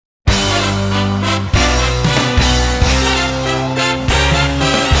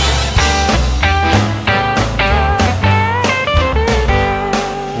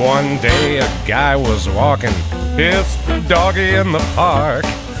One day a guy was walking his doggie in the park.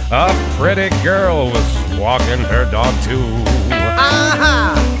 A pretty girl was walking her dog too.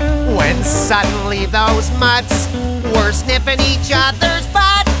 When suddenly those mutts were sniffing each other's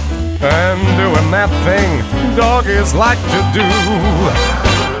butts and doing that thing doggies like to do.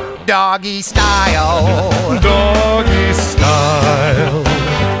 Doggy style. Doggy style.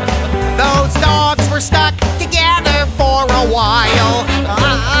 Those dogs were stuck together for a while.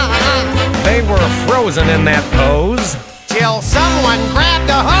 They were frozen in that pose till someone grabbed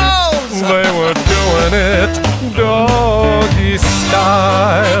a hose. They were doing it doggy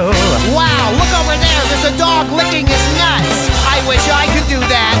style. Wow, look over there. There's a dog licking his nuts. I wish I could do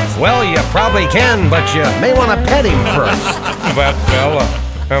that. Well, you probably can, but you may want to pet him first. That fella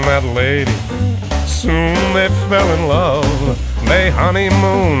and that lady, soon they fell in love. They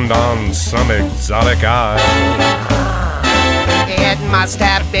honeymooned on some exotic isle. It must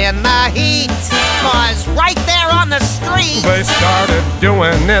have been the heat, 'cause right there on the street they started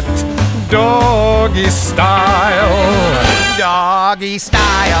doing it doggy style. Doggy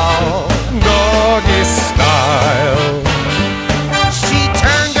style. Doggy style. She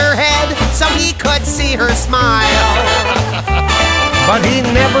turned her head so he could see her smile, but he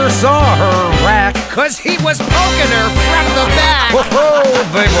never saw her rack, 'cause he was poking her from the back. Oh,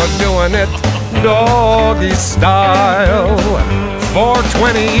 they were doing it doggy style. For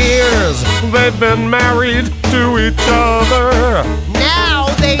 20 years they've been married to each other. Now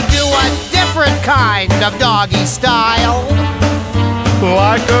they do a different kind of doggy style.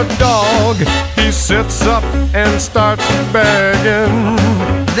 Like a dog, he sits up and starts begging.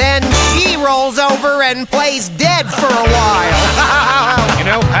 Then she rolls over and plays dead for a while. You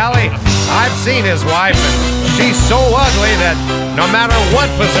know, Pally, I've seen his wife, and she's so ugly that no matter what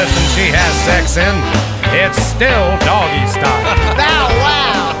position she has sex in, it's still doggy style.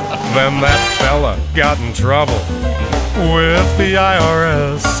 Wow. Then that fella got in trouble with the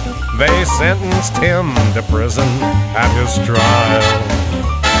IRS. They sentenced him to prison at his trial.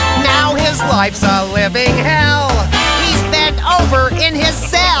 Now his life's a living hell. He's bent over in his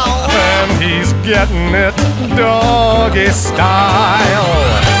cell, and he's getting it doggy style.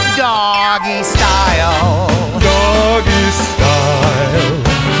 Doggy style. Doggy style.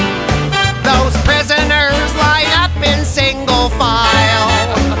 Those prisoners line up in single file.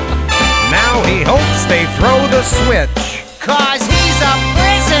 Now he hopes they throw the switch, 'cause he's a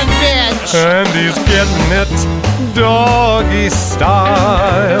prison bitch. and he's getting it doggy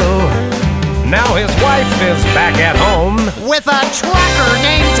style. Now his wife is back at home with a trucker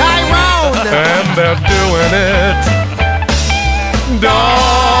named Tyrone, and they're doing it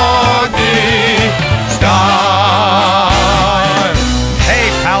doggy style. Hey,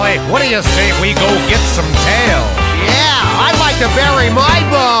 Pally, what do you say we go get some tail? Yeah, I'd like to bury my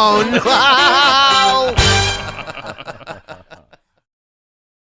bone.